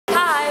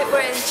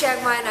Chiang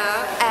Mai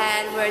now,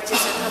 and we're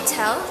just at a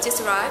hotel,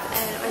 just arrived,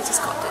 and I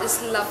just got this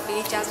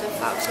lovely jasmine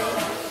fountain.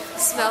 It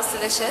smells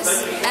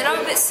delicious, and I'm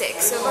a bit sick,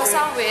 so if I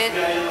sound weird,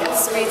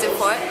 that's the reason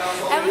for it.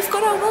 And we've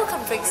got our welcome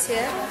drinks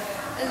here.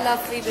 A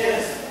lovely blue,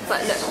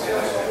 but look,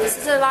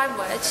 this is a lime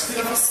wedge. If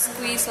you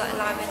squeeze like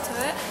lime into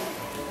it,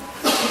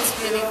 it's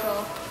really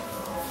cool.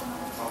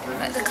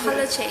 Like the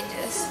colour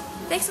changes.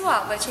 It takes a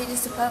while, but it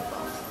changes to purple.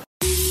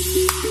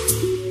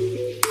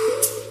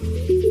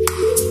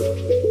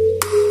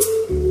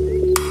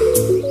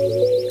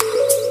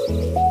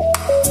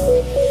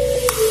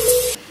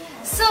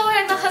 So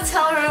we're in the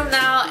hotel room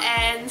now,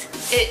 and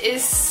it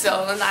is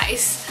so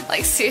nice.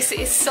 Like seriously,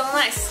 it's so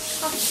nice.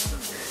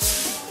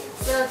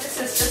 So this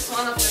is just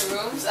one of the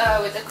rooms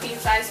with a queen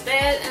size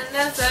bed, and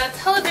there's a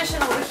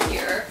television over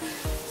here.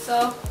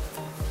 So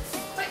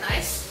quite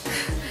nice.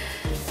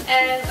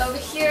 And over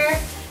here,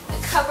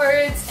 the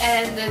cupboards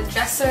and the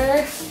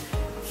dresser.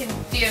 You can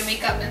do your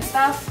makeup and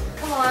stuff.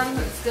 Come on,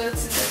 let's go to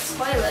the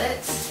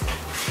toilet.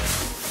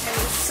 And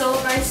it's so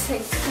nice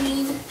and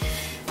clean.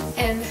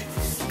 And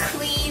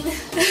clean.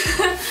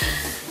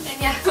 And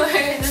yeah, we're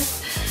in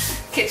this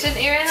kitchen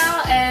area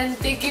now, and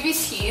they give you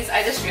teas.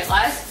 I just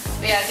realized.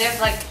 But yeah, they have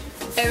like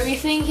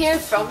everything here,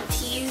 from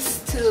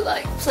teas to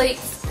like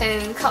plates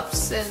and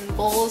cups and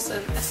bowls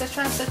and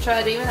etc,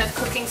 etc. They even have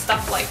cooking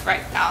stuff like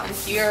right down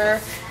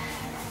here.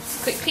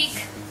 Quick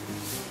peek.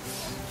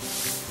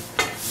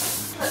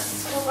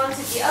 Let's move on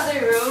to the other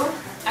room.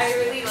 I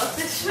really love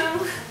this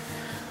room.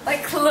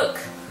 Like look,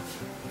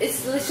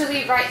 it's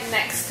literally right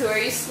next to where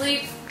you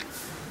sleep,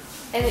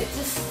 and it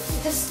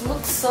just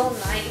looks so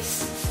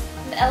nice.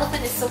 The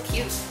elephant is so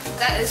cute.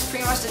 That is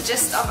pretty much the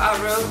gist of our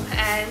room,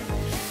 and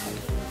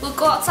we'll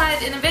go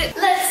outside in a bit.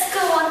 Let's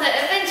go on the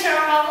adventure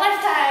of our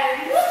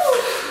lifetime!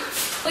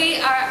 Woo! We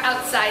are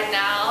outside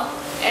now,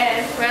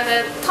 and we're on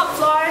the top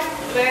floor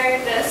where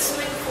the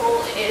swimming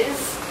pool is.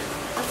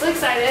 I'm so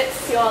excited to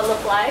see what it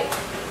look like.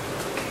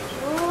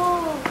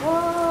 Whoa,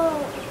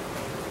 whoa!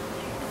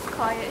 It's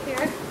quiet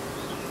here.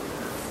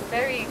 It's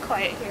very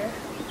quiet here.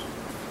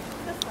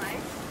 That's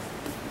nice.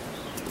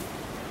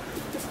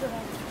 Just go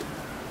ahead.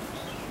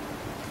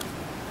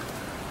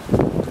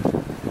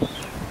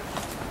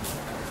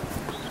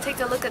 Take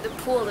a look at the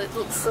pool. It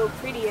looks so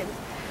pretty and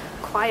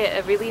quiet.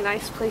 A really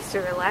nice place to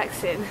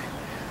relax in.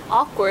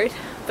 Awkward,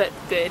 but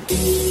good.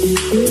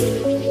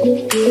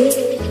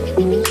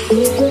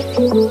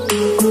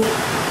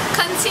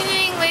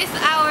 Continuing with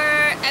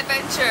our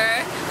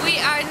adventure, we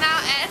are now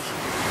at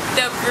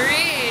the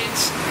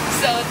bridge.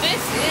 So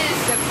this is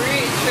the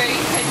bridge where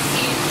you can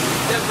see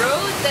the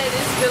road that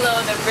is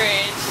below the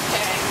bridge.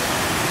 And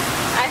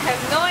I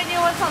have no idea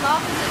what's on the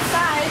opposite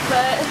side,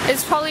 but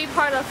it's probably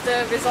part of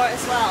the resort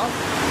as well.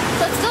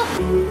 Let's go!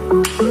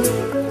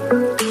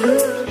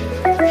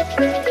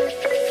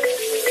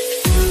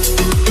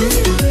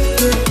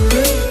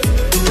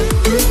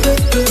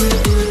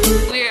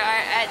 We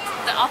are at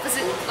the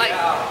opposite, like,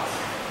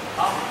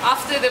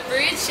 after the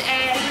bridge,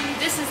 and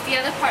this is the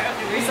other part of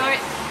the resort.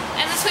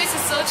 And this place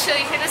is so chill.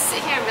 You can just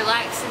sit here and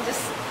relax and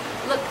just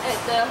look at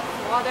the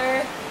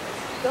water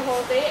the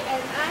whole day.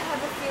 And I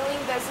have a feeling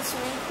there's a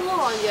swimming pool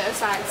on the other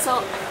side.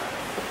 So,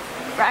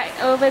 right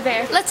over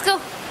there. Let's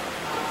go!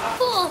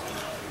 Pool!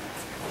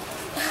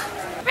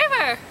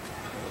 River!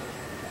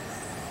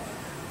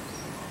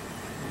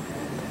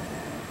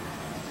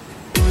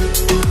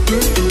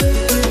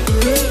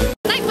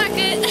 Night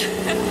market!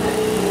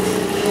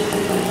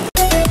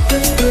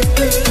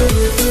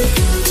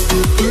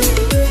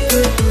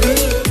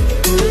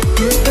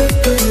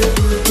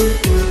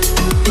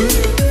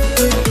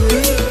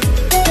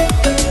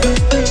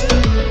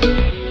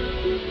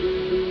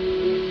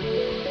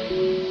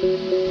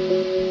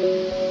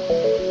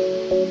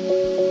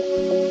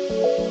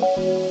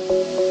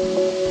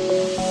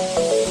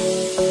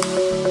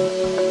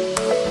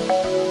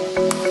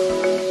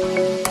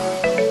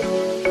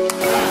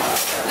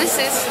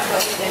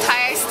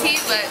 Thai iced tea,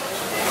 but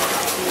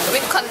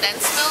with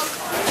condensed milk.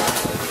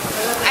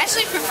 I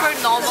actually prefer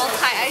normal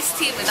Thai iced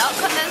tea without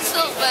condensed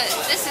milk, but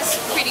this is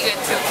pretty good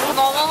too.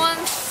 Normal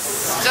ones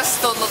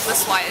just don't look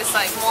this white. It's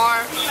like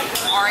more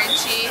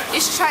orangey. You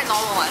should try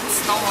normal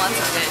ones. Normal ones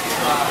are good.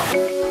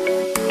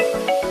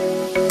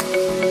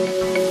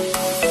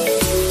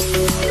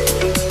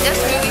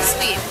 That's really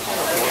sweet.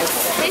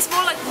 It tastes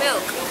more like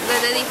milk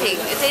than anything.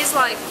 It tastes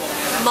like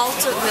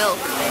malted milk.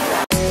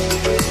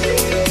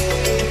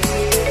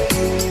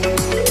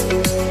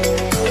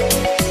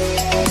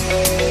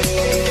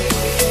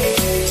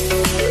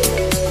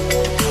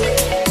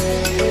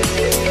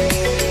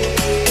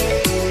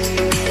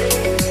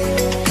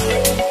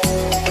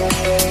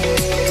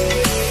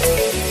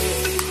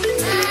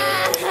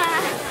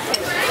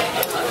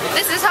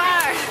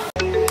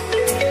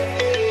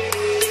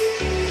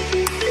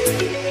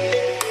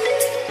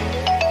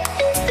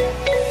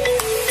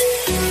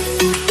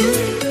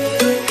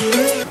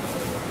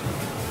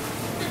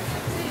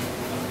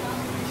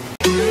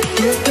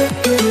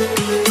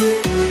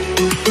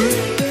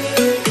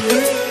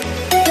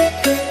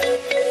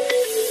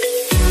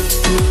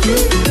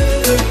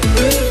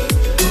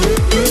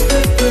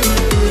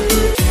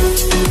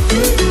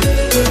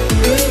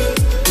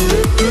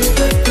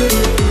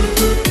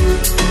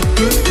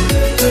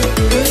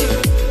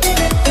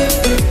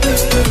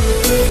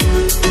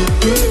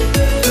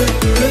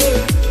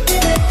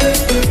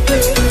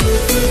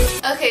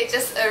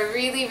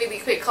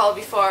 haul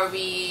before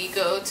we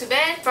go to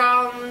bed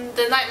from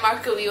the night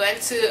market we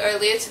went to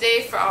earlier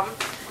today from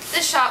the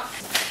shop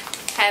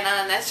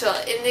Hannah Natural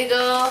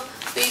Indigo.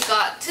 We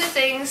got two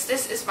things.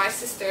 This is my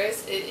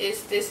sister's. It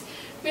is this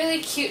really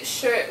cute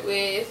shirt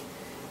with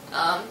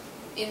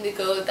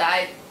indigo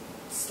dyed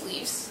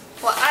sleeves.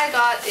 What I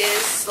got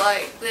is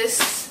like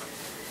this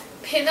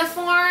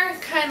pinafore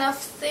kind of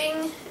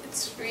thing.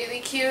 It's really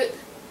cute.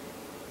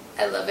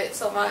 I love it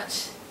so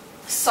much.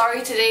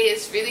 Sorry today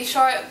is really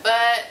short,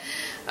 but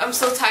I'm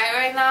so tired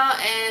right now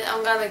and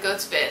I'm gonna go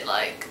to bed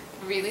like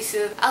really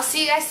soon. I'll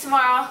see you guys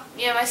tomorrow.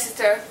 Me and my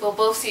sister will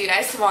both see you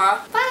guys tomorrow.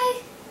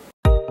 Bye!